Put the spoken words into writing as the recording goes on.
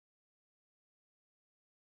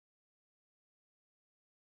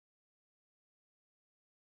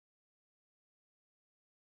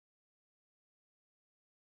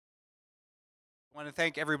I want to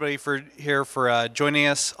thank everybody for joining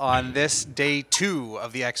us on this day 2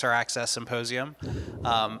 of the XR Access Symposium.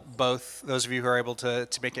 Both those of you who are able to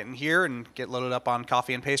make it in here and get loaded up on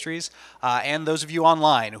coffee and pastries, and those of you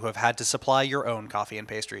online who have had to supply your own coffee and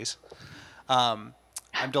pastries. I'm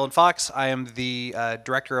Dylan Fox. I am the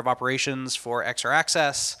Director of Operations for XR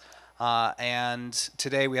Access, and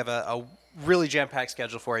today we have a really jam-packed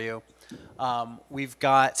schedule for you. We've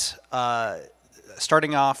got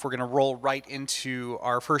starting off, we're going to roll right into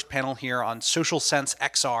our first panel here on SocialSense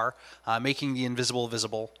XR, making the invisible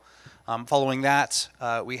visible. Following that,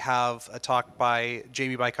 we have a talk by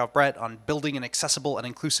Jamie Bykoff-Brett on building an accessible and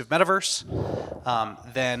inclusive metaverse.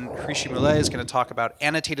 Then Hrishi Muley is going to talk about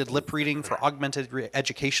annotated lip reading for augmented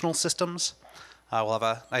educational systems. We'll have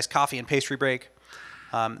a nice coffee and pastry break.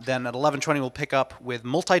 Then at 11:20, we'll pick up with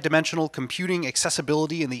multidimensional computing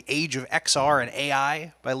accessibility in the age of XR and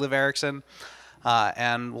AI by Liv Erickson.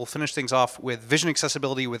 And we'll finish things off with vision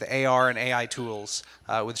accessibility with AR and AI tools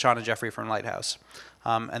with Sean and Jeffrey from Lighthouse.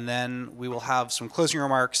 And then we will have some closing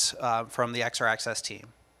remarks from the XR Access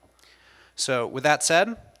team. So with that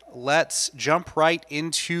said, let's jump right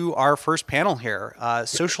into our first panel here,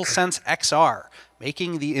 SocialSense XR,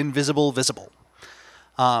 making the invisible visible.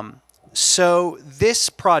 So this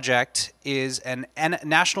project is a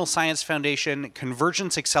National Science Foundation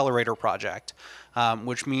Convergence Accelerator project,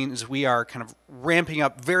 which means we are kind of ramping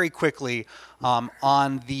up very quickly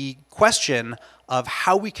on the question of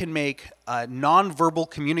how we can make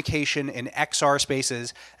nonverbal communication in XR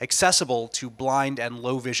spaces accessible to blind and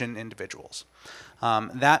low vision individuals.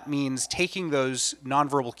 That means taking those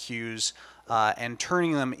nonverbal cues and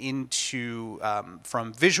turning them into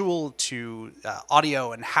from visual to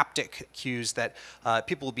audio and haptic cues that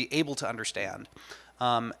people will be able to understand.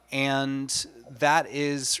 And that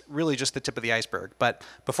is really just the tip of the iceberg. But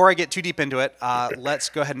before I get too deep into it, let's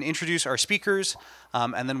go ahead and introduce our speakers,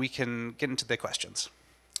 and then we can get into the questions.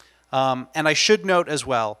 And I should note as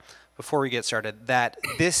well, before we get started, that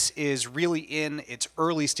this is really in its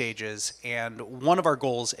early stages, and one of our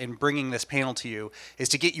goals in bringing this panel to you is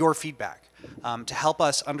to get your feedback, to help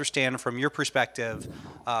us understand from your perspective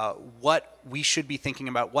what we should be thinking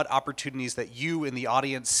about, what opportunities that you in the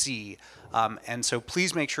audience see. And so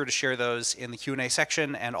please make sure to share those in the Q&A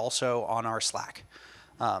section and also on our Slack.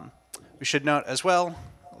 We should note as well,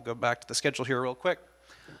 I'll go back to the schedule here real quick,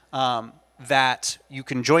 that you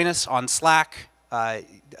can join us on Slack.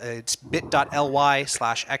 It's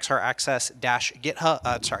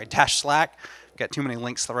bit.ly/xraccess-github, Got too many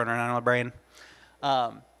links running around in my brain.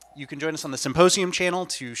 You can join us on the Symposium channel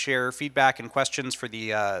to share feedback and questions for the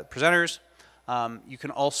presenters. You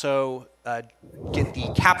can also get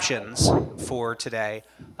the captions for today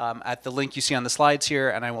at the link you see on the slides here,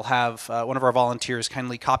 and I will have one of our volunteers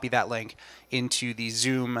kindly copy that link into the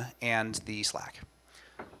Zoom and the Slack.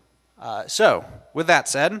 So, with that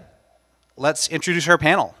said, let's introduce our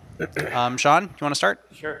panel. Sean, you want to start?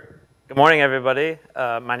 Sure. Good morning, everybody.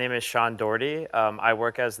 My name is Sean Dougherty. I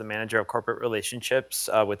work as the manager of corporate relationships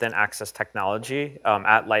within Access Technology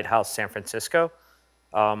at Lighthouse San Francisco.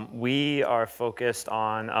 We are focused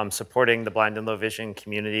on supporting the blind and low vision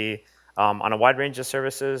community on a wide range of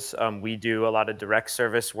services. We do a lot of direct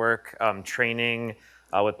service work, training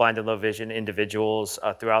with blind and low vision individuals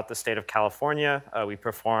throughout the state of California. We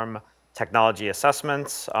perform technology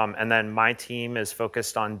assessments, and then my team is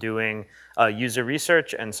focused on doing user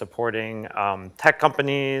research and supporting tech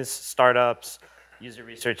companies, startups, user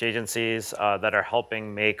research agencies that are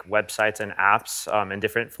helping make websites and apps and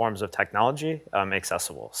different forms of technology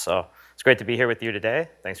accessible. So it's great to be here with you today.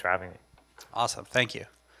 Thanks for having me. Awesome, thank you.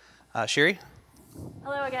 Shiri?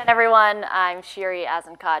 Hello again, everyone. I'm Shiri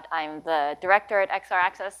Azenkot. I'm the director at XR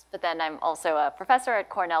Access, but then I'm also a professor at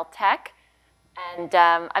Cornell Tech. And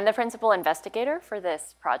I'm the principal investigator for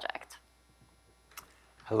this project.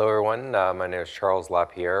 Hello, everyone. My name is Charles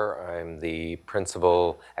Lapierre. I'm the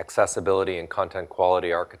principal accessibility and content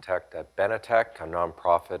quality architect at Benetech, a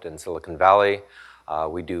nonprofit in Silicon Valley.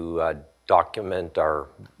 We do document our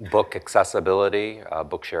book accessibility.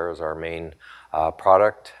 Bookshare is our main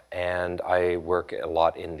product. And I work a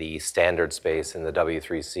lot in the standard space in the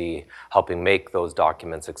W3C, helping make those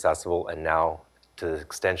documents accessible, and now to the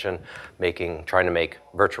extension, trying to make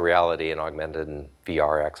virtual reality and augmented and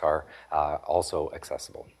VR, XR also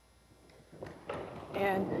accessible.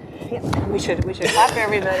 And yeah, we should clap for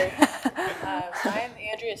everybody. I'm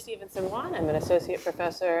Andrea Stevenson-Wan. I'm an associate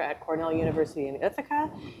professor at Cornell University in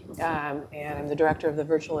Ithaca, and I'm the director of the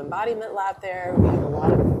Virtual Embodiment Lab there. We have a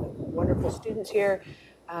lot of wonderful students here.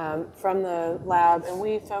 from the lab, and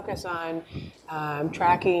we focus on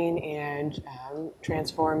tracking and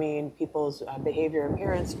transforming people's behavior and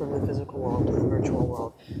appearance from the physical world to the virtual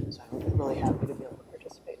world. So I'm really happy to be able to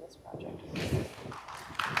participate in this project.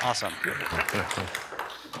 Awesome.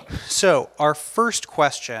 So our first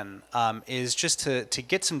question is just to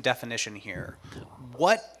get some definition here.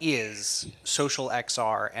 What is social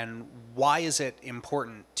XR and why is it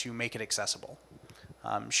important to make it accessible?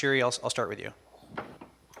 Shiri, I'll start with you.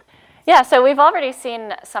 Yeah, so we've already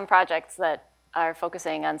seen some projects that are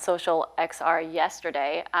focusing on social XR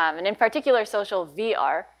yesterday, and in particular social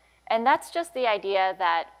VR. And that's just the idea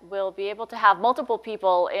that we'll be able to have multiple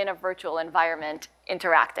people in a virtual environment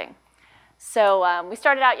interacting. So we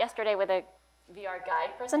started out yesterday with a VR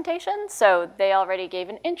guide presentation. So they already gave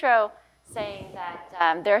an intro saying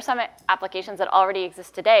that there are some applications that already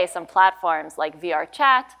exist today, some platforms like VR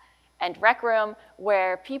Chat and Rec Room,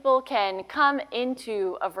 where people can come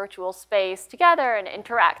into a virtual space together and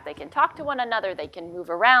interact. They can talk to one another, they can move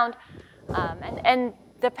around. And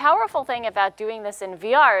the powerful thing about doing this in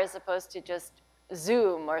VR as opposed to just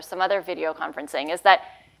Zoom or some other video conferencing is that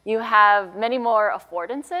you have many more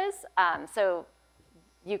affordances. So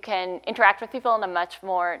you can interact with people in a much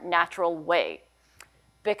more natural way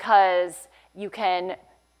because you can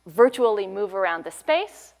virtually move around the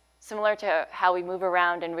space, similar to how we move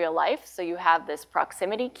around in real life. So you have this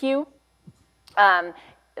proximity cue. The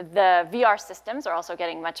VR systems are also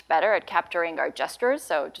getting much better at capturing our gestures.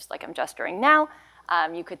 So just like I'm gesturing now,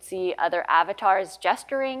 you could see other avatars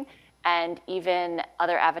gesturing and even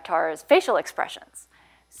other avatars' facial expressions.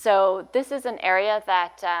 So this is an area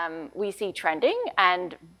that we see trending.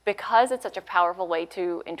 And because it's such a powerful way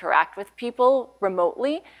to interact with people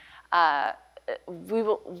remotely,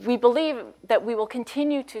 we believe that we will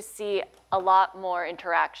continue to see a lot more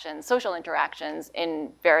interactions, social interactions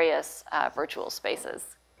in various virtual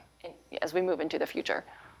spaces as we move into the future.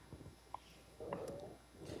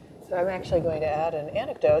 So I'm actually going to add an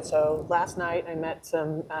anecdote. So last night I met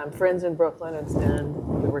some friends in Brooklyn and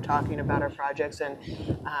we were talking about our projects, and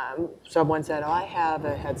someone said, oh, I have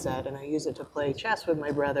a headset and I use it to play chess with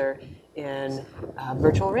my brother in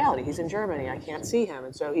virtual reality. He's in Germany, I can't see him.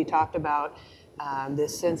 And so he talked about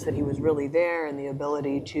this sense that he was really there and the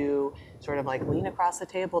ability to sort of like lean across the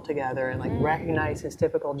table together and like recognize his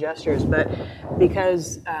typical gestures. But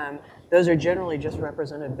because those are generally just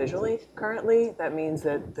represented visually currently, that means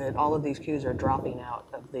that all of these cues are dropping out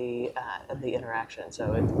of the interaction.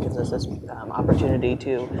 So it gives us this opportunity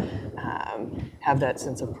to have that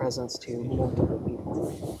sense of presence to multiple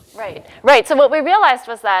people. Right, right. So what we realized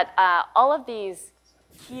was that all of these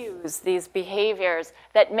cues, these behaviors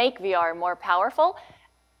that make VR more powerful,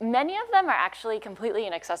 many of them are actually completely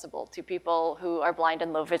inaccessible to people who are blind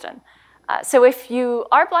and low vision. So if you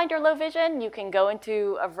are blind or low vision, you can go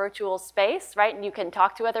into a virtual space, right? And you can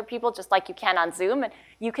talk to other people just like you can on Zoom, and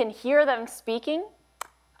you can hear them speaking.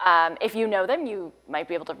 If you know them, you might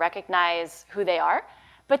be able to recognize who they are.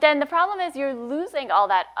 But then the problem is you're losing all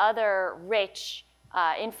that other rich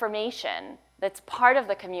information that's part of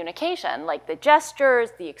the communication, like the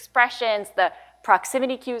gestures, the expressions, the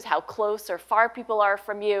proximity cues, how close or far people are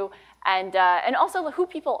from you, and also who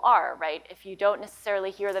people are, right? If you don't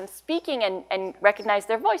necessarily hear them speaking and recognize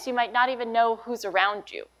their voice, you might not even know who's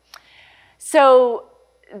around you. So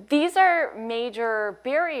these are major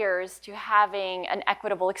barriers to having an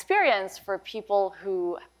equitable experience for people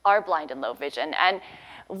who are blind and low vision. And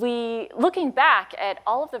looking back at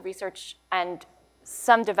all of the research and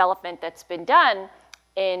some development that's been done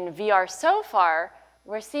in VR so far,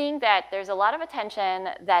 we're seeing that there's a lot of attention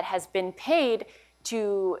that has been paid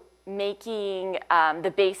to making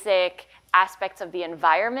the basic aspects of the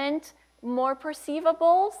environment more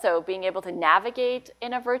perceivable. So being able to navigate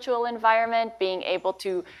in a virtual environment, being able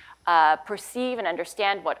to perceive and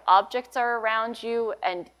understand what objects are around you,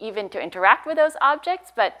 and even to interact with those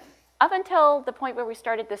objects. But up until the point where we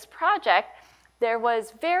started this project, there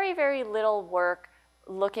was very, very little work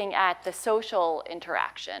looking at the social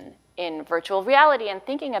interaction in virtual reality and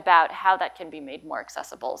thinking about how that can be made more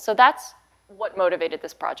accessible. So that's what motivated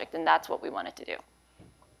this project, and that's what we wanted to do.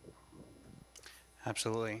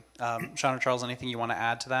 Absolutely. Sean or Charles, anything you want to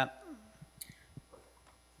add to that?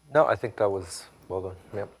 No, I think that was well done.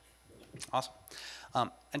 Yep. Awesome.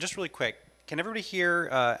 And just really quick, can everybody hear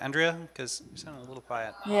Andrea? Because you sound a little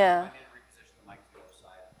quiet. Yeah.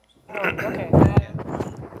 Oh, okay.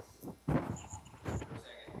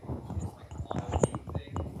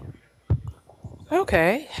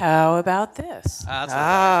 Okay, how about this? That's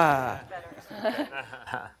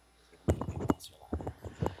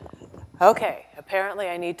Okay, Apparently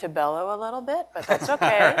I need to bellow a little bit, but that's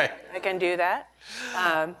okay. Right. I can do that.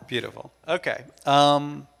 Beautiful. Okay.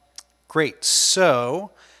 Great.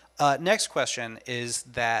 So next question is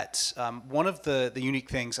that one of the unique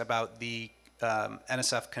things about the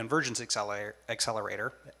NSF Convergence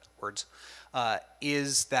Accelerator, words,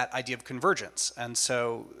 is that idea of convergence. And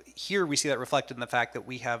so here we see that reflected in the fact that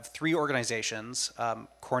we have three organizations,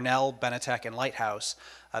 Cornell, Benetech, and Lighthouse,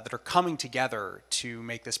 that are coming together to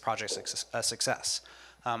make this project a success.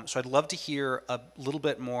 So I'd love to hear a little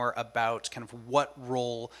bit more about kind of what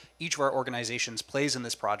role each of our organizations plays in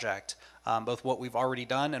this project, both what we've already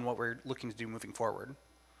done and what we're looking to do moving forward.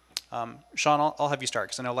 Sean, I'll have you start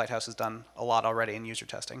because I know Lighthouse has done a lot already in user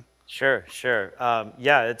testing. Sure.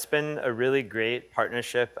 Yeah, it's been a really great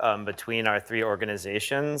partnership between our three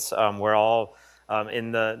organizations. We're all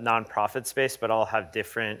in the nonprofit space, but all have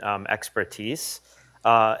different expertise.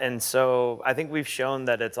 And so I think we've shown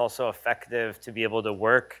that it's also effective to be able to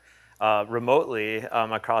work remotely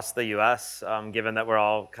across the US, given that we're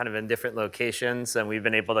all kind of in different locations and we've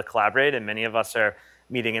been able to collaborate, and many of us are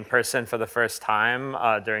meeting in person for the first time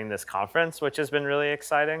during this conference, which has been really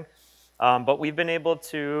exciting. But we've been able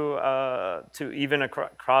to even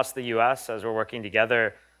across the US, as we're working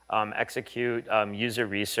together, execute user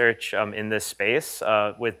research in this space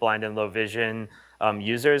with blind and low vision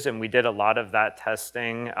users. And we did a lot of that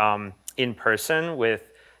testing in person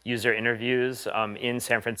with user interviews in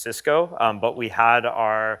San Francisco. But we had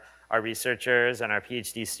our researchers and our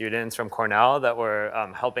PhD students from Cornell that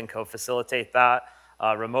were helping co-facilitate that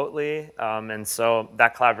remotely. And so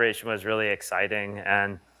that collaboration was really exciting.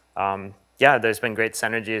 And yeah, there's been great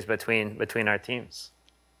synergies between our teams.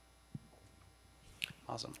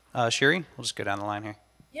 Awesome. Shiri, we'll just go down the line here.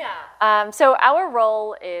 Yeah. So our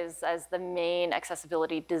role is as the main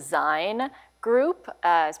accessibility design group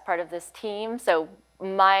as part of this team. So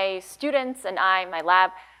my students and my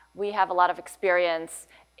lab, we have a lot of experience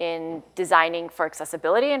in designing for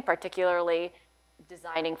accessibility, and particularly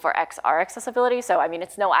designing for XR accessibility. So I mean,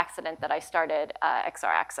 it's no accident that I started XR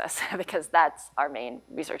Access because that's our main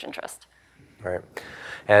research interest. Right.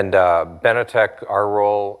 And Benetech, our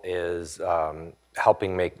role is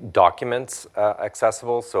helping make documents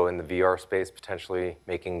accessible. So in the VR space, potentially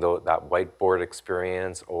making that whiteboard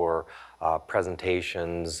experience or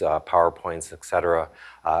presentations, PowerPoints, et cetera,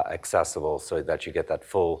 accessible so that you get that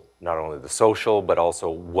full, not only the social, but also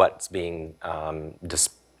what's being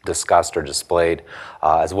discussed or displayed,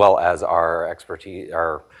 as well as our expertise,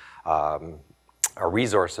 our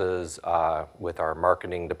resources with our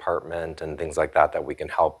marketing department and things like that that we can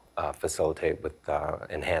help facilitate with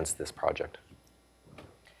enhance this project.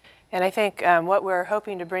 And I think what we're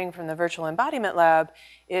hoping to bring from the Virtual Embodiment Lab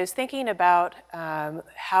is thinking about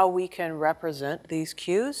how we can represent these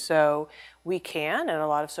cues. So we can, and a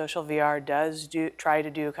lot of social VR does try to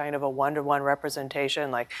do kind of a one-to-one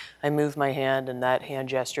representation, like I move my hand and that hand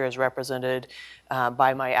gesture is represented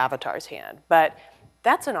by my avatar's hand. But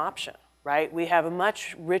that's an option, right? We have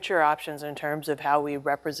much richer options in terms of how we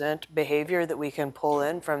represent behavior that we can pull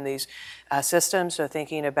in from these systems. So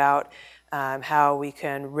thinking about how we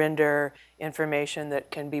can render information that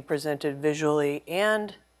can be presented visually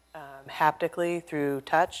and haptically through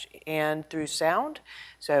touch and through sound.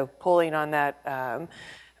 So pulling on that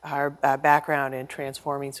our background in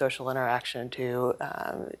transforming social interaction to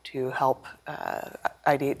help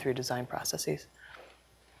ideate through design processes.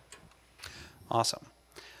 Awesome.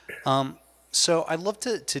 So I'd love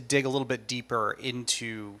to dig a little bit deeper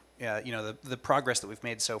into the progress that we've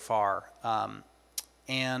made so far.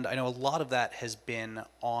 And I know a lot of that has been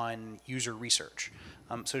on user research.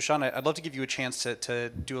 So Sean, I'd love to give you a chance to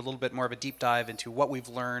do a little bit more of a deep dive into what we've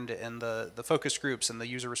learned in the focus groups and the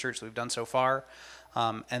user research that we've done so far.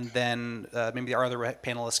 And then maybe our other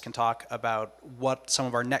panelists can talk about what some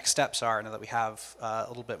of our next steps are now that we have a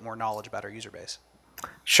little bit more knowledge about our user base.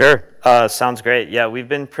 Sure. Sounds great. Yeah, we've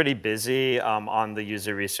been pretty busy on the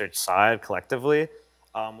user research side collectively.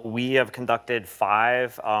 We have conducted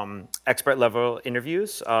 5 expert level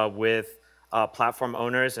interviews with platform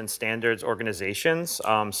owners and standards organizations.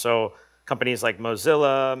 So companies like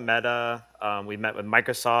Mozilla, Meta, we met with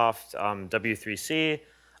Microsoft, W3C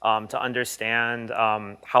to understand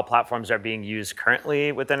how platforms are being used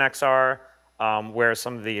currently within XR, where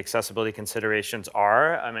some of the accessibility considerations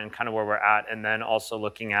are, and kind of where we're at, and then also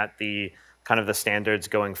looking at the kind of the standards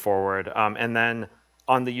going forward. And then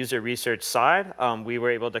on the user research side, we were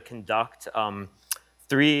able to conduct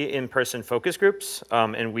 3 in-person focus groups,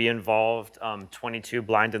 and we involved 22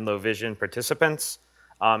 blind and low vision participants.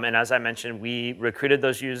 And as I mentioned, we recruited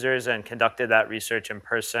those users and conducted that research in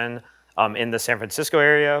person in the San Francisco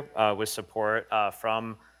area with support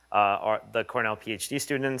from are the Cornell PhD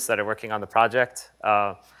students that are working on the project,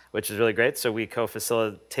 which is really great. So we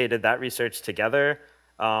co-facilitated that research together.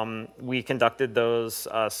 We conducted those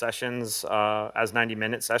sessions as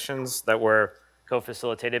 90-minute sessions that were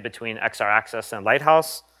co-facilitated between XR Access and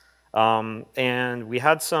Lighthouse. And we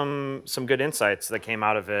had some good insights that came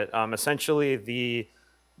out of it. Essentially,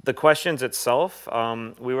 the questions itself,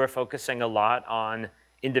 we were focusing a lot on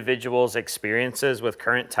individuals' experiences with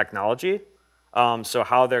current technology. So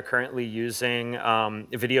how they're currently using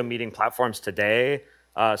video meeting platforms today,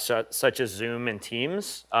 such as Zoom and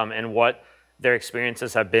Teams, and what their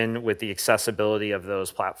experiences have been with the accessibility of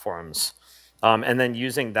those platforms. And then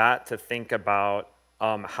using that to think about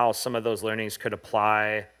how some of those learnings could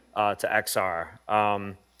apply to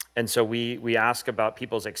XR. And so we ask about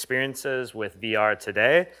people's experiences with VR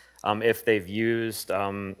today, if they've used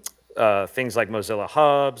things like Mozilla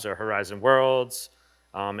Hubs or Horizon Worlds,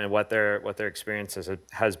 and what their experiences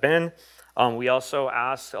has been. We also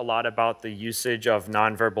asked a lot about the usage of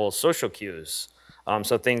nonverbal social cues.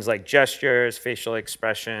 So things like gestures, facial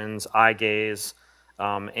expressions, eye gaze,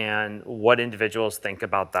 and what individuals think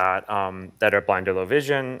about that that are blind or low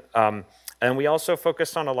vision. And we also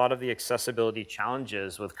focused on a lot of the accessibility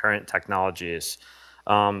challenges with current technologies.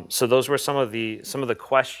 So those were some of the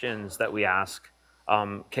questions that we ask.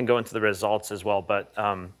 Can go into the results as well, but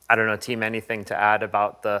I don't know, team, anything to add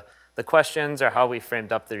about the questions or how we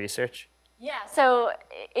framed up the research? Yeah, so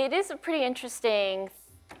it is a pretty interesting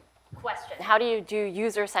question. How do you do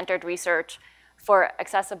user-centered research for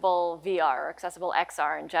accessible VR or accessible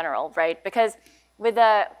XR in general, right? Because with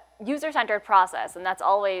a user-centered process, and that's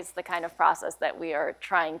always the kind of process that we are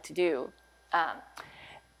trying to do,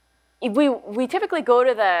 we typically go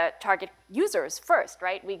to the target users first,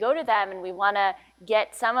 right? We go to them and we want to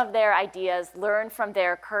get some of their ideas, learn from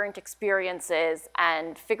their current experiences,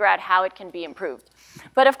 and figure out how it can be improved.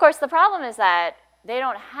 But of course, the problem is that they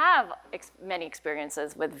don't have many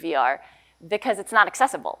experiences with VR because it's not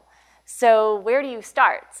accessible. So where do you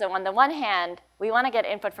start? So on the one hand, we want to get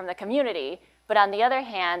input from the community, but on the other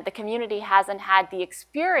hand, the community hasn't had the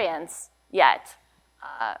experience yet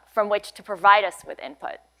from which to provide us with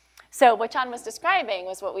input. So what Sean was describing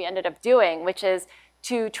was what we ended up doing, which is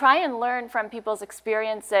to try and learn from people's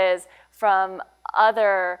experiences from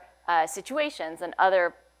other situations and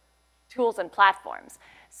other tools and platforms.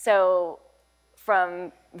 So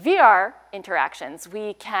from VR interactions,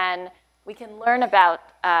 we can learn about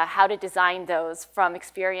how to design those from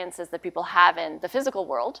experiences that people have in the physical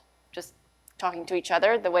world, just talking to each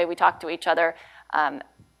other, the way we talk to each other,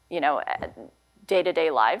 day-to-day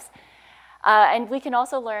lives. And we can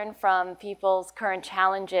also learn from people's current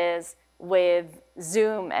challenges with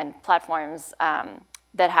Zoom and platforms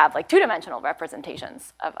that have like two-dimensional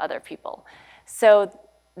representations of other people. So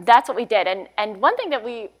that's what we did. And one thing that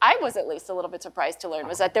I was at least a little bit surprised to learn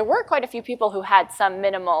was that there were quite a few people who had some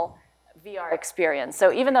minimal VR experience.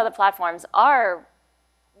 So even though the platforms are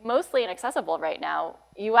mostly inaccessible right now,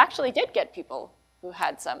 you actually did get people who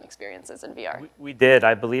had some experiences in VR. We did.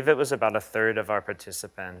 I believe it was about a third of our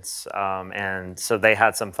participants. And so they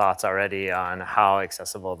had some thoughts already on how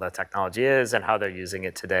accessible the technology is and how they're using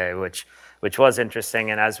it today, which was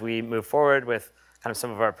interesting. And as we move forward with kind of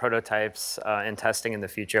some of our prototypes and testing in the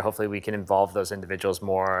future, hopefully we can involve those individuals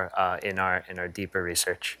more in our deeper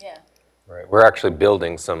research. Yeah. Right. We're actually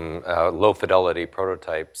building some low-fidelity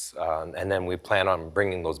prototypes, and then we plan on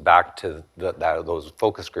bringing those back to those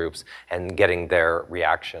focus groups and getting their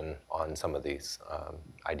reaction on some of these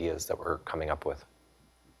ideas that we're coming up with.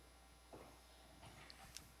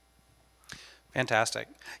 Fantastic.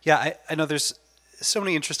 Yeah, I know there's so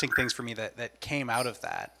many interesting things for me that came out of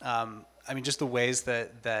that. I mean, just the ways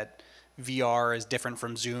that VR is different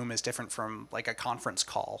from Zoom, is different from like a conference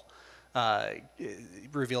call. It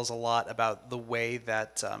reveals a lot about the way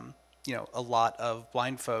that a lot of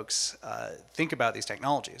blind folks think about these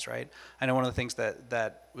technologies, right? I know one of the things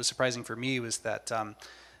that was surprising for me was that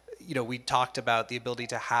we talked about the ability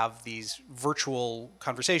to have these virtual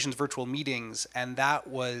conversations, virtual meetings, and that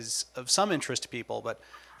was of some interest to people. But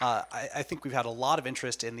I think we've had a lot of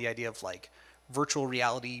interest in the idea of like virtual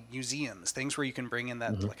reality museums, things where you can bring in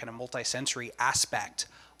that kind of multi-sensory aspect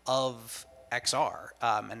of XR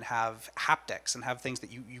and have haptics and have things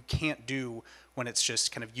that you can't do when it's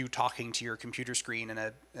just kind of you talking to your computer screen in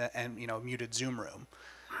a muted Zoom room.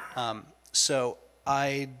 So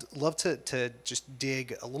I'd love to just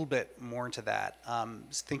dig a little bit more into that.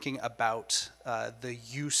 Thinking about the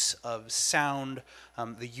use of sound,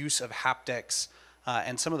 the use of haptics,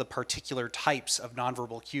 and some of the particular types of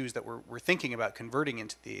nonverbal cues that we're thinking about converting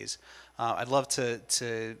into these. I'd love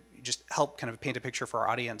to just help kind of paint a picture for our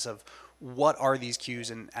audience of what are these cues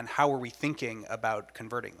and how are we thinking about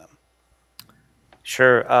converting them?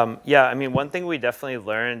 Sure. Yeah, I mean, one thing we definitely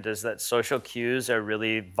learned is that social cues are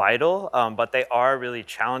really vital, but they are really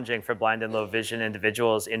challenging for blind and low vision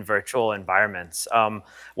individuals in virtual environments.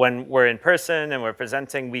 When we're in person and we're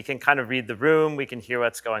presenting, we can kind of read the room, we can hear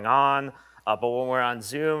what's going on, but when we're on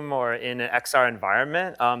Zoom or in an XR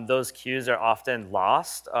environment, those cues are often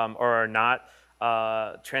lost or are not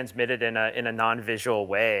transmitted in a non-visual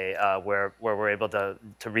way where we're able to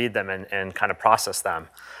read them and kind of process them.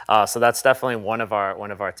 So that's definitely one of our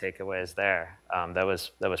takeaways there. That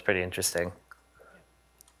was pretty interesting.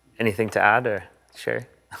 Anything to add or Shiri?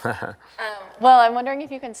 Well, I'm wondering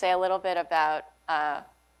if you can say a little bit about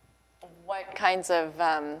what kinds of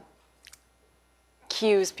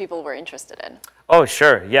cues people were interested in. Oh,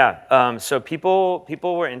 sure, yeah. So people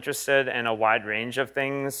were interested in a wide range of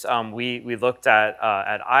things. We looked at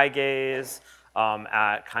eye gaze,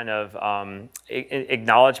 at kind of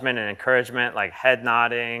acknowledgement and encouragement, like head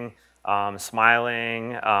nodding,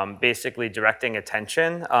 smiling, basically directing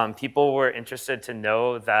attention. People were interested to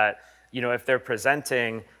know that, you know, if they're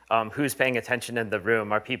presenting, who's paying attention in the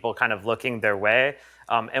room? Are people kind of looking their way?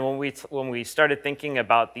 And when we started thinking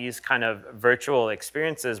about these kind of virtual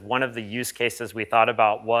experiences, one of the use cases we thought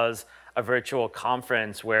about was a virtual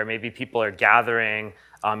conference where maybe people are gathering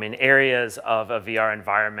in areas of a VR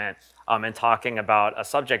environment and talking about a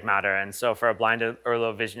subject matter. And so for a blind or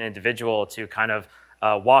low vision individual to kind of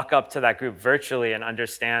walk up to that group virtually and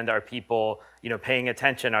understand, are people, you know, paying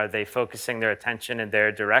attention? Are they focusing their attention in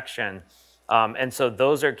their direction? And so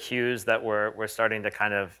those are cues that we're starting to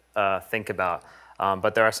kind of think about.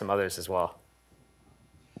 But there are some others as well.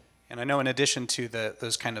 And I know in addition to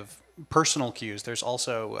those kind of personal cues, there's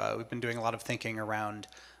also, we've been doing a lot of thinking around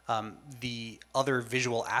the other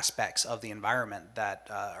visual aspects of the environment that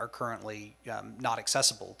are currently not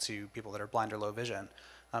accessible to people that are blind or low vision.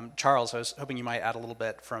 Charles, I was hoping you might add a little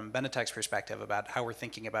bit from Benetech's perspective about how we're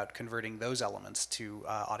thinking about converting those elements to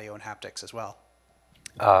audio and haptics as well.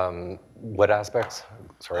 What aspects?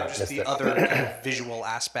 Sorry, Just the other kind of visual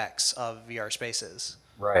aspects of VR spaces.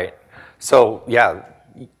 Right. So yeah,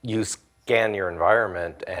 you scan your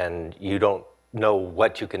environment and you don't know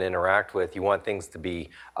what you can interact with. You want things to be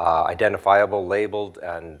identifiable, labeled,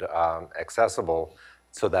 and accessible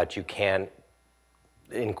so that you can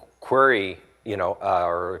inquiry, you know,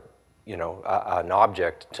 or you know, an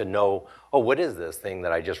object to know, oh, what is this thing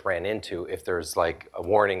that I just ran into? If there's like a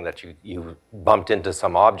warning that you bumped into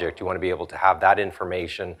some object, you want to be able to have that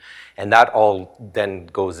information. And that all then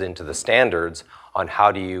goes into the standards on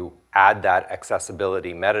how do you add that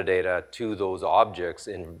accessibility metadata to those objects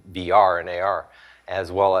in VR and AR,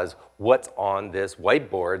 as well as what's on this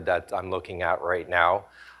whiteboard that I'm looking at right now.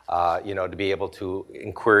 You know, to be able to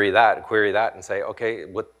query that and say, okay,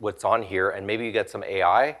 what's on here? And maybe you get some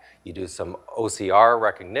AI, you do some OCR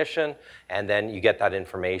recognition, and then you get that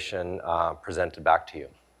information presented back to you.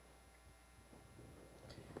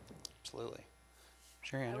 Absolutely.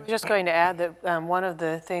 Sure, Andrea. I was just going to add that one of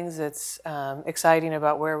the things that's exciting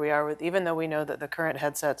about where we are with, even though we know that the current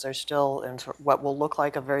headsets are still in what will look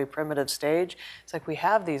like a very primitive stage, it's like we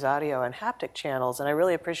have these audio and haptic channels, and I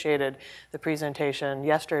really appreciated the presentation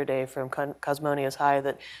yesterday from Cosmonius High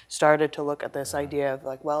that started to look at this idea of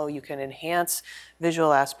like, well, you can enhance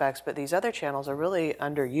visual aspects, but these other channels are really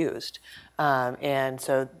underused. And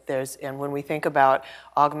so and when we think about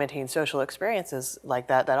augmenting social experiences like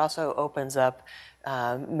that, that also opens up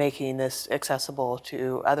making this accessible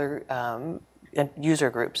to other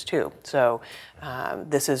user groups too. So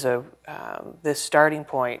this is this starting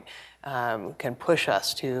point can push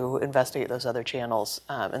us to investigate those other channels,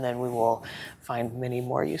 and then we will find many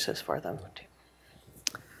more uses for them too.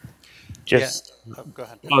 Just, go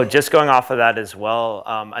ahead. Oh, just going off of that as well,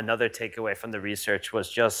 another takeaway from the research was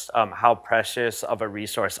just how precious of a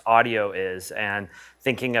resource audio is, and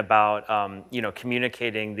thinking about you know,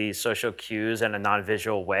 communicating these social cues in a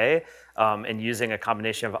non-visual way, and using a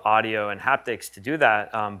combination of audio and haptics to do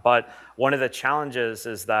that. But one of the challenges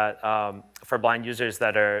is that for blind users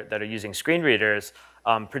that are using screen readers,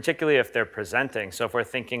 particularly if they're presenting. So if we're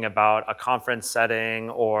thinking about a conference setting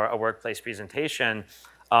or a workplace presentation,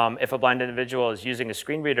 if a blind individual is using a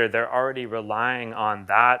screen reader, they're already relying on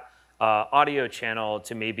that audio channel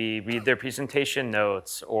to maybe read their presentation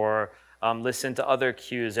notes or listen to other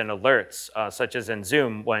cues and alerts, such as in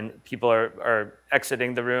Zoom, when people are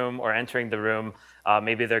exiting the room or entering the room,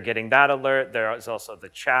 maybe they're getting that alert. There is also the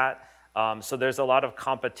chat. So there's a lot of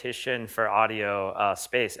competition for audio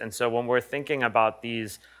space. And so when we're thinking about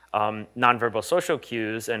these nonverbal social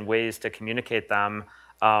cues and ways to communicate them,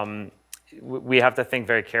 we have to think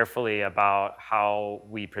very carefully about how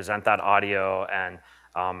we present that audio and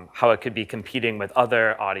how it could be competing with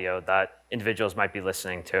other audio that individuals might be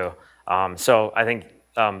listening to. So I think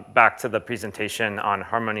back to the presentation on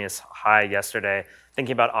harmonious high yesterday,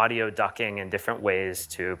 thinking about audio ducking in different ways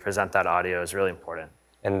to present that audio is really important.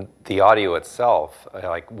 And the audio itself,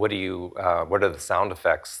 like what are the sound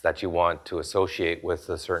effects that you want to associate with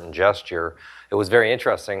a certain gesture? It was very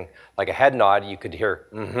interesting, like a head nod, you could hear,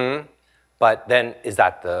 mm-hmm, but then is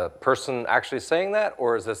that the person actually saying that,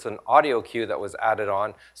 or is this an audio cue that was added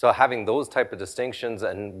on? So having those type of distinctions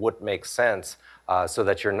and what makes sense so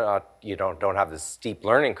that you don't have this steep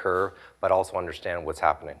learning curve, but also understand what's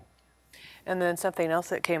happening. And then something else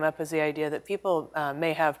that came up is the idea that people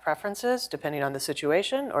may have preferences depending on the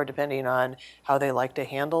situation or depending on how they like to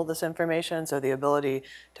handle this information. So the ability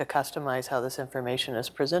to customize how this information is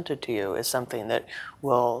presented to you is something that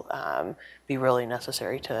will be really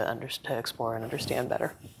necessary to explore and understand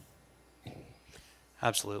better.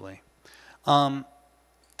 Absolutely.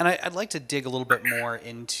 And I'd like to dig a little bit more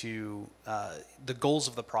into the goals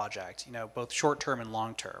of the project, both short-term and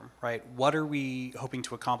long-term, right? What are we hoping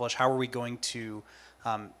to accomplish? How are we going to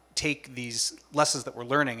take these lessons that we're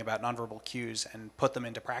learning about nonverbal cues and put them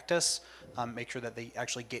into practice, make sure that they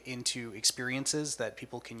actually get into experiences that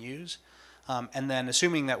people can use? And then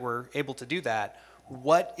assuming that we're able to do that,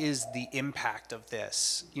 what is the impact of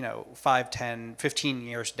this, 5, 10, 15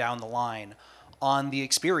 years down the line on the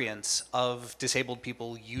experience of disabled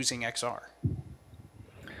people using XR?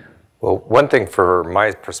 Well, one thing for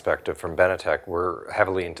my perspective from Benetech, we're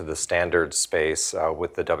heavily into the standards space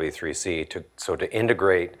with the W3C, to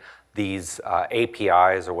integrate these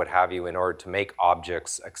APIs or what have you in order to make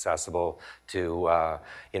objects accessible, to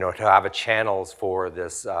to have channels for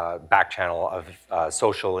this back channel of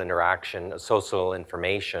social interaction, social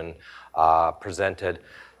information presented.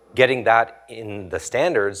 Getting that in the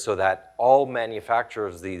standards so that all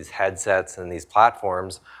manufacturers of these headsets and these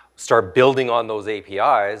platforms start building on those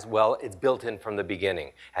APIs, well, it's built in from the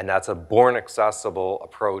beginning. And that's a born accessible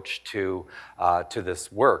approach to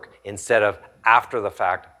this work, instead of after the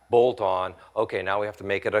fact, bolt on, okay, now we have to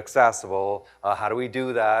make it accessible. How do we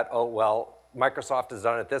do that? Oh, well, Microsoft has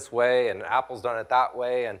done it this way and Apple's done it that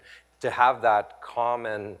way. And to have that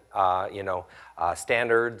common,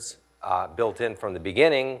 standards built in from the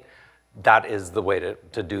beginning, that is the way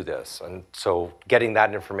to do this. And so getting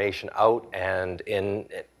that information out and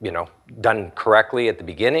done correctly at the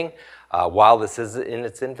beginning, while this is in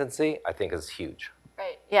its infancy, I think is huge.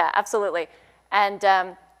 Right, yeah, absolutely. And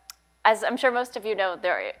as I'm sure most of you know,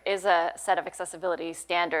 there is a set of accessibility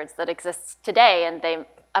standards that exists today, and they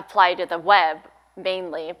apply to the web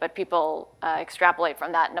mainly, but people extrapolate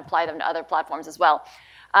from that and apply them to other platforms as well.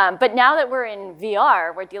 But now that we're in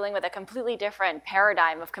VR, we're dealing with a completely different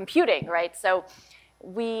paradigm of computing, right? So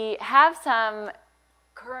we have some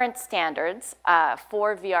current standards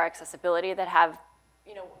for VR accessibility that have,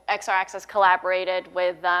 XR Access collaborated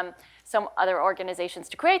with some other organizations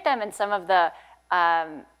to create them, and some of the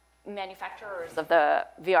manufacturers of the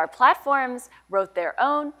VR platforms wrote their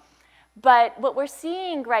own. But what we're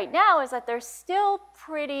seeing right now is that they're still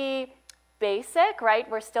pretty basic, right?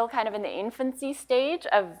 We're still kind of in the infancy stage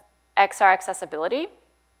of XR accessibility.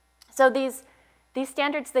 So these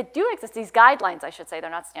standards that do exist, these guidelines, I should say,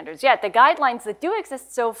 they're not standards yet. The guidelines that do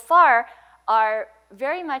exist so far are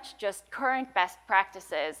very much just current best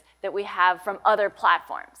practices that we have from other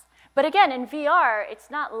platforms. But again, in VR,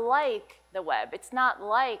 it's not like the web. It's not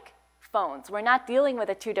like phones. We're not dealing with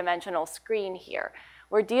a two-dimensional screen here.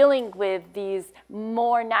 We're dealing with these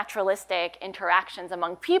more naturalistic interactions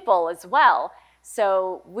among people as well.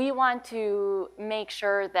 So we want to make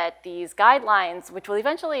sure that these guidelines, which will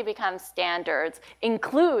eventually become standards,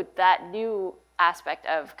 include that new aspect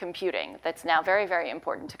of computing that's now very, very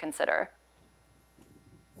important to consider.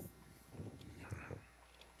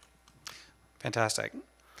 Fantastic.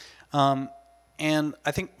 And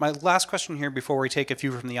I think my last question here before we take a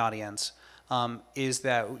few from the audience is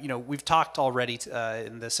that, we've talked already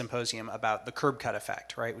in the symposium about the curb cut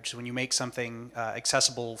effect, right? Which is when you make something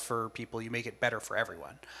accessible for people, you make it better for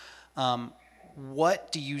everyone.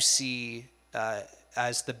 What do you see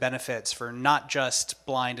as the benefits for not just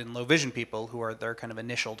blind and low vision people, who are their kind of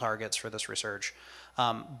initial targets for this research,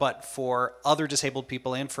 but for other disabled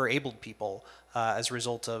people and for abled people as a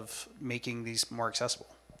result of making these more accessible?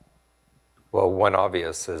 Well, one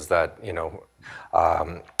obvious is that,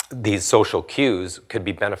 these social cues could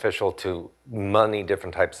be beneficial to many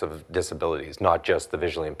different types of disabilities, not just the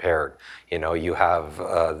visually impaired. You know, you have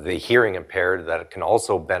the hearing impaired that can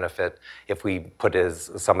also benefit if we put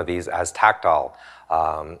some of these as tactile,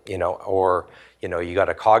 you know, or, you know, you got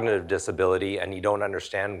a cognitive disability and you don't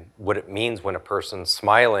understand what it means when a person's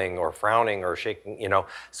smiling or frowning or shaking, you know,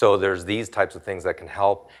 so there's these types of things that can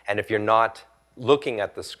help. And if you're not looking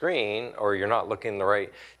at the screen or you're not looking the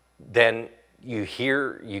right, then you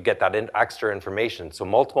get that extra information. So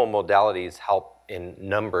multiple modalities help in a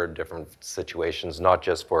number of different situations, not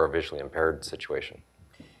just for a visually impaired situation.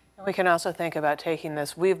 We can also think about taking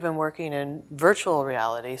this, we've been working in virtual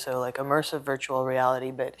reality, so like immersive virtual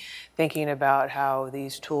reality, but thinking about how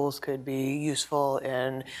these tools could be useful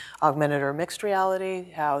in augmented or mixed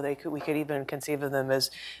reality, how we could even conceive of them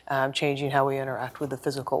as changing how we interact with the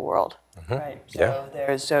physical world. Mm-hmm. Right.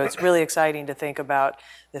 So so it's really exciting to think about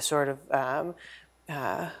this sort of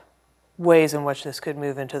ways in which this could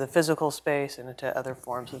move into the physical space and into other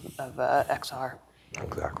forms of XR.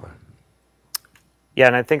 Exactly. Yeah,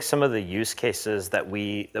 and I think some of the use cases that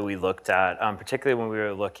we looked at, particularly when we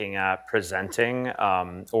were looking at presenting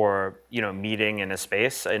or meeting in a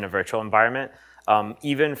space in a virtual environment,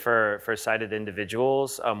 even for sighted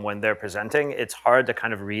individuals, when they're presenting, it's hard to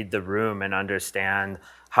kind of read the room and understand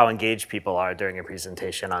how engaged people are during a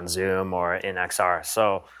presentation on Zoom or in XR.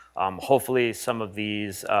 So hopefully some of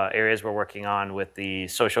these areas we're working on with the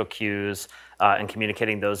social cues and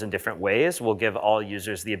communicating those in different ways will give all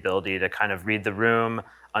users the ability to kind of read the room,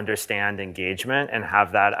 understand engagement, and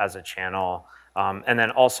have that as a channel. And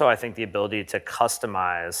then also I think the ability to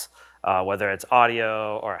customize, whether it's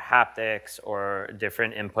audio or haptics or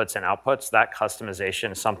different inputs and outputs, that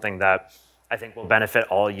customization is something that I think will benefit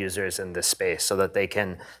all users in this space so that they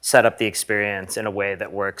can set up the experience in a way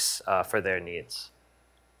that works for their needs.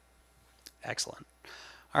 Excellent.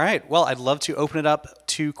 All right. Well, I'd love to open it up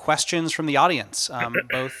to questions from the audience,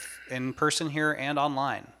 both in person here and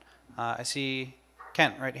online. I see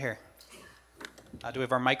Kent right here. Do we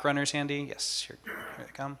have our mic runners handy? Yes, here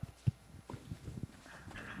they come.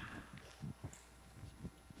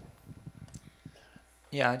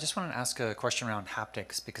 Yeah, I just wanted to ask a question around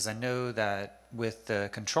haptics, because I know that with the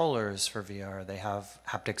controllers for VR, they have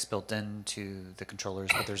haptics built into the controllers,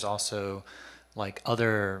 but there's also like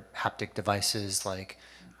other haptic devices like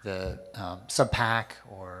the subpack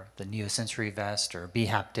or the neosensory vest or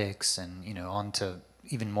B-haptics, and on to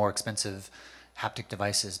even more expensive haptic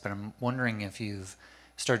devices. But I'm wondering if you've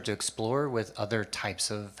started to explore with other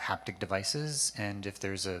types of haptic devices, and if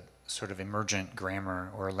there's a sort of emergent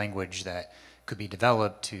grammar or language that could be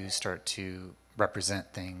developed to start to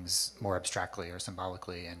represent things more abstractly or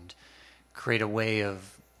symbolically and create a way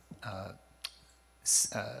of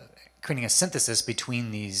creating a synthesis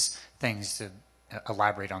between these things to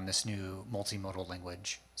elaborate on this new multimodal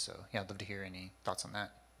language. So yeah, I'd love to hear any thoughts on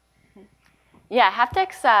that. Yeah,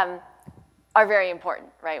 haptics are very important,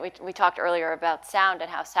 right? We talked earlier about sound and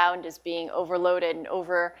how sound is being overloaded and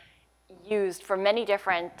overused for many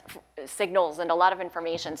different signals and a lot of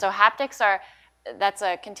information. So haptics that's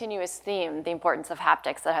a continuous theme, the importance of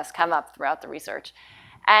haptics that has come up throughout the research.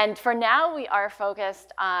 And for now, we are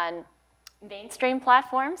focused on mainstream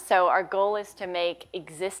platforms. So our goal is to make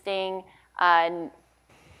existing any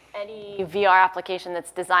VR application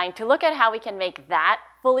that's designed to look at how we can make that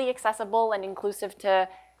fully accessible and inclusive to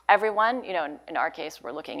everyone. In our case,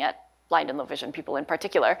 we're looking at blind and low vision people in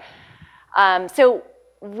particular. So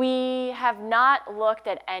we have not looked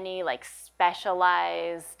at any like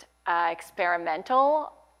specialized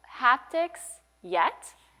experimental haptics yet,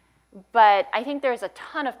 but I think there's a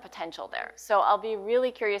ton of potential there. So I'll be really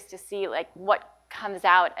curious to see like what comes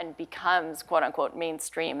out and becomes quote unquote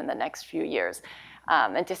mainstream in the next few years,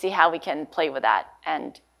 and to see how we can play with that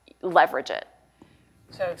and leverage it.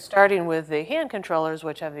 So starting with the hand controllers,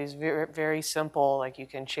 which have these very, very simple, like you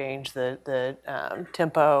can change the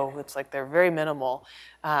tempo, it's like they're very minimal.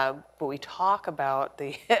 But we talk about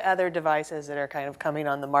the other devices that are kind of coming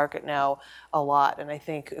on the market now a lot. And I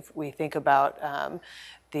think if we think about our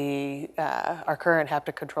current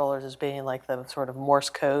haptic controllers as being like the sort of Morse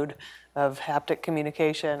code of haptic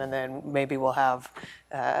communication, and then maybe we'll have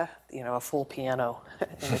a full piano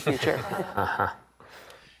in the future.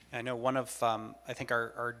 I know one of, I think,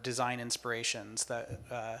 our design inspirations that,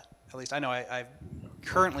 at least I know I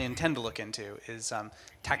currently intend to look into, is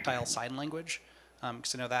tactile sign language.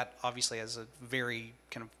 Because I know that obviously has a very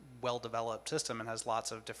kind of well-developed system and has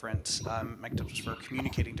lots of different mechanisms for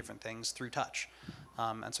communicating different things through touch.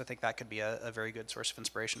 And so I think that could be a very good source of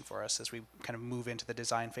inspiration for us as we kind of move into the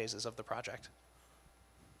design phases of the project.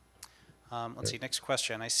 Let's see, next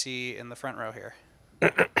question I see in the front row here.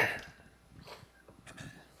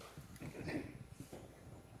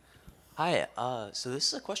 Hi, so this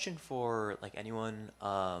is a question for like anyone.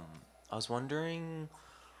 I was wondering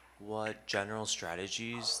what general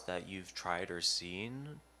strategies that you've tried or seen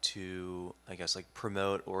to, I guess, like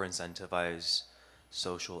promote or incentivize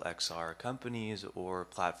social XR companies or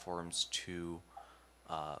platforms to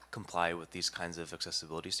comply with these kinds of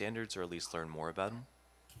accessibility standards, or at least learn more about them?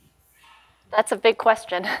 That's a big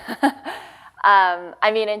question.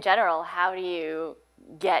 I mean, in general, how do you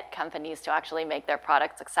get companies to actually make their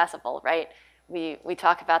products accessible, right? We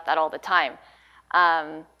talk about that all the time.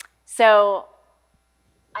 So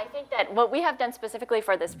I think that what we have done specifically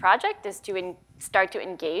for this project is to start to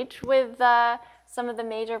engage with some of the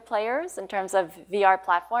major players in terms of VR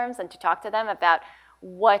platforms and to talk to them about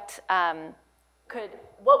what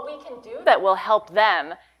we can do that will help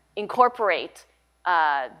them incorporate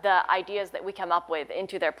the ideas that we come up with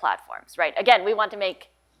into their platforms, right? Again, we want to make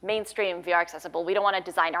mainstream VR accessible. We don't want to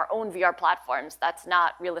design our own VR platforms. That's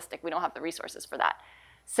not realistic. We don't have the resources for that.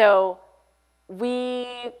 So we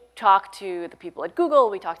talk to the people at Google,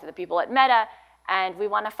 we talk to the people at Meta, and we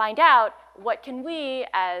want to find out what can we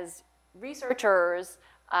as researchers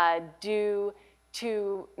do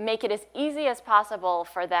to make it as easy as possible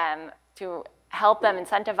for them, to help them,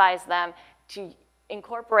 incentivize them to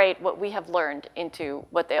incorporate what we have learned into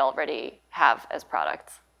what they already have as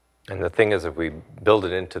products. And the thing is, if we build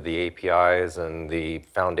it into the APIs and the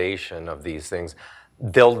foundation of these things,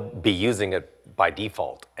 they'll be using it by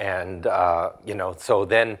default. And you know, so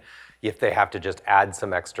then if they have to just add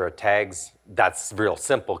some extra tags, that's real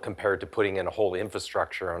simple compared to putting in a whole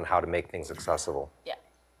infrastructure on how to make things accessible. Yeah.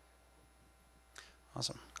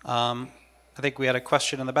 Awesome. I think we had a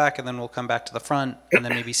question in the back, and then we'll come back to the front, and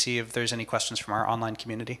then maybe see if there's any questions from our online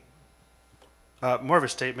community. More of a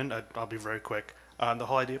statement. I'll be very quick. The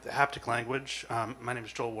whole idea of the haptic language. My name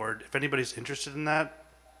is Joel Ward. If anybody's interested in that,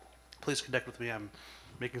 please connect with me. I'm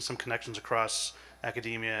making some connections across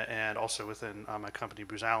academia and also within my company,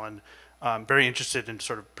 Booz Allen. I'm very interested in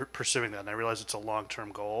sort of pursuing that, and I realize it's a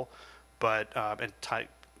long-term goal, but and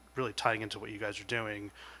really tying into what you guys are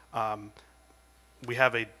doing. We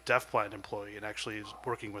have a deafblind employee, and actually is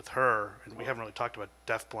working with her, and we haven't really talked about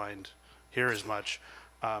deafblind here as much.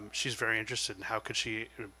 She's very interested in how could she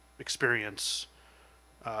experience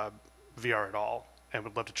VR at all, and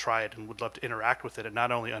would love to try it and would love to interact with it and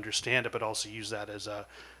not only understand it but also use that as a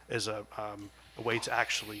way to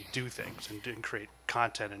actually do things and create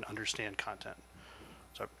content and understand content.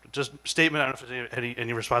 So just statement. I don't know if there's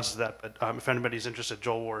any responses to that, but if anybody's interested,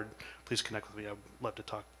 Joel Ward, please connect with me. I'd love to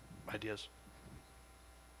talk ideas.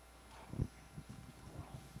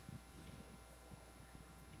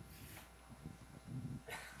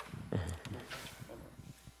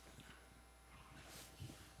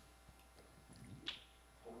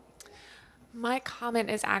 My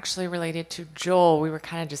comment is actually related to Joel. We were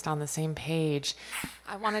kind of just on the same page.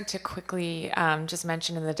 I wanted to quickly just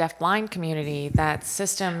mention in the deafblind community that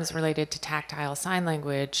systems related to tactile sign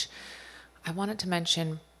language, I wanted to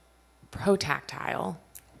mention protactile.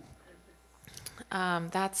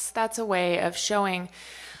 That's a way of showing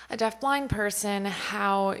a deafblind person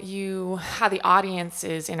how the audience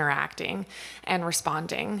is interacting and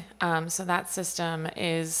responding. So that system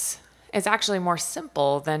is actually more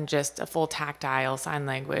simple than just a full tactile sign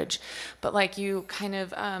language. But like you kind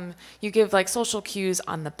of, you give like social cues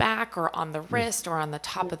on the back or on the wrist or on the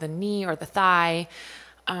top of the knee or the thigh.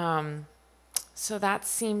 So that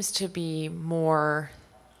seems to be more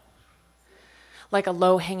like a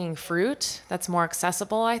low-hanging fruit that's more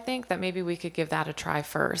accessible, I think, that maybe we could give that a try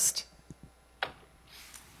first.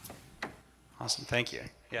 Awesome, thank you.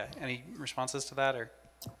 Yeah, any responses to that, or?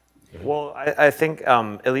 Well, I think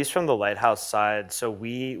at least from the Lighthouse side, so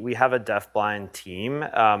we have a deafblind team,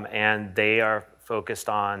 and they are focused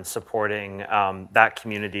on supporting that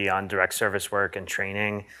community on direct service work and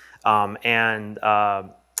training.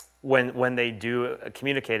 When they do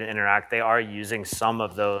communicate and interact, they are using some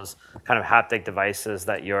of those kind of haptic devices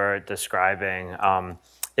that you're describing,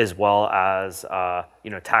 as well as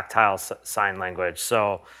tactile sign language.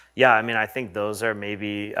 So yeah, I mean, I think those are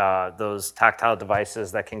maybe those tactile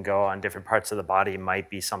devices that can go on different parts of the body might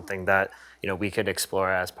be something that we could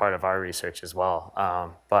explore as part of our research as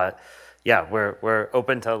well. But yeah, we're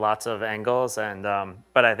open to lots of angles, and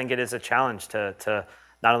but I think it is a challenge to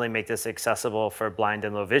not only make this accessible for blind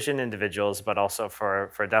and low vision individuals, but also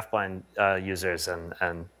for deafblind users,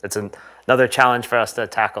 and it's another challenge for us to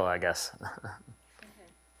tackle, I guess.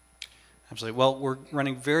 Absolutely. Well, we're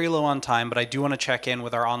running very low on time, but I do want to check in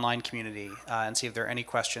with our online community and see if there are any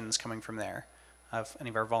questions coming from there. Have any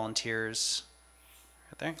of our volunteers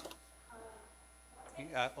right there?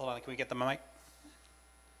 Hold on, can we get the mic?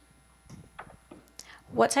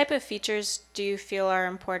 What type of features do you feel are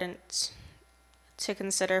important to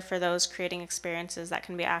consider for those creating experiences that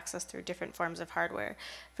can be accessed through different forms of hardware?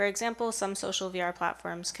 For example, some social VR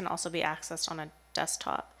platforms can also be accessed on a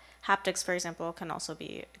desktop. Haptics, for example, can also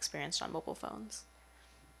be experienced on mobile phones.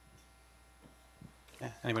 Yeah.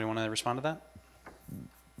 Anybody want to respond to that?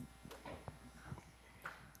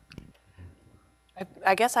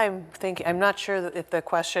 I guess I'm thinking, I'm not sure that if the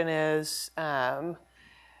question is,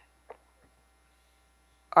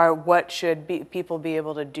 what should people be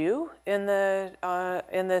able to do in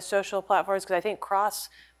the social platforms? Because I think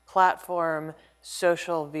cross-platform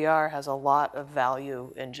social VR has a lot of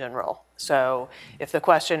value in general. So if the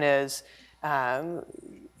question is,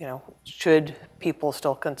 should people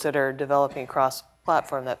still consider developing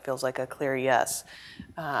cross-platform, that feels like a clear yes.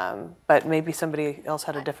 But maybe somebody else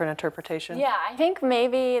had a different interpretation? Yeah, I think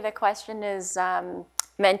maybe the question is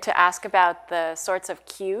meant to ask about the sorts of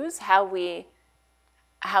cues, how we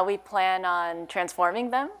plan on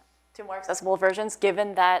transforming them to more accessible versions,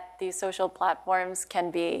 given that these social platforms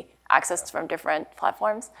can be accessed from different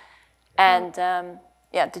platforms. And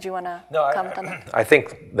yeah, did you want to comment on that? I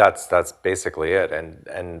think that's basically it,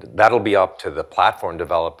 and that'll be up to the platform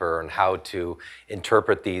developer and how to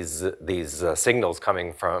interpret these signals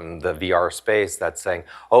coming from the VR space that's saying,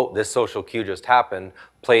 oh, this social cue just happened,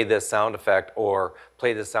 play this sound effect, or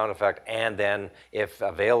play this sound effect, and then, if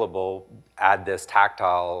available, add this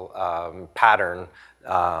tactile pattern,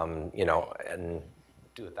 and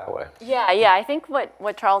do it that way. Yeah, I think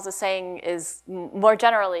what Charles is saying is, more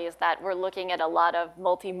generally, is that we're looking at a lot of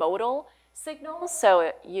multimodal signals.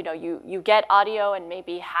 So, you get audio and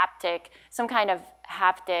maybe haptic, some kind of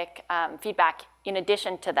haptic feedback in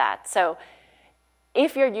addition to that. So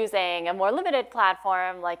if you're using a more limited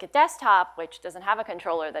platform like a desktop, which doesn't have a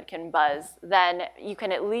controller that can buzz, then you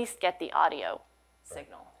can at least get the audio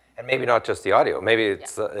signal. And maybe not just the audio. Maybe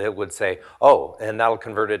it would say, oh, and that'll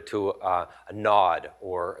convert it to a nod,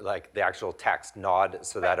 or like the actual text nod,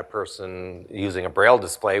 so that a person using a Braille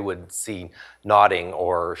display would see nodding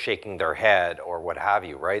or shaking their head or what have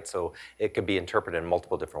you, right? So it could be interpreted in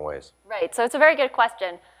multiple different ways. Right, so it's a very good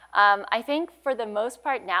question. I think for the most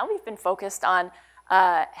part now we've been focused on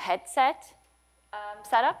headset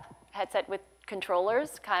setup, headset with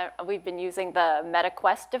controllers. We've been using the Meta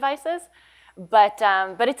Quest devices. But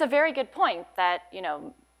it's a very good point that,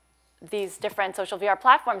 these different social VR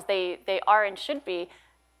platforms, they are and should be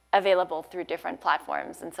available through different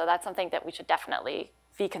platforms. And so that's something that we should definitely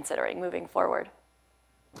be considering moving forward.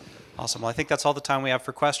 Awesome. Well, I think that's all the time we have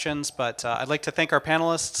for questions, but I'd like to thank our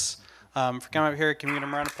panelists for coming up here. Can we give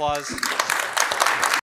them a round of applause?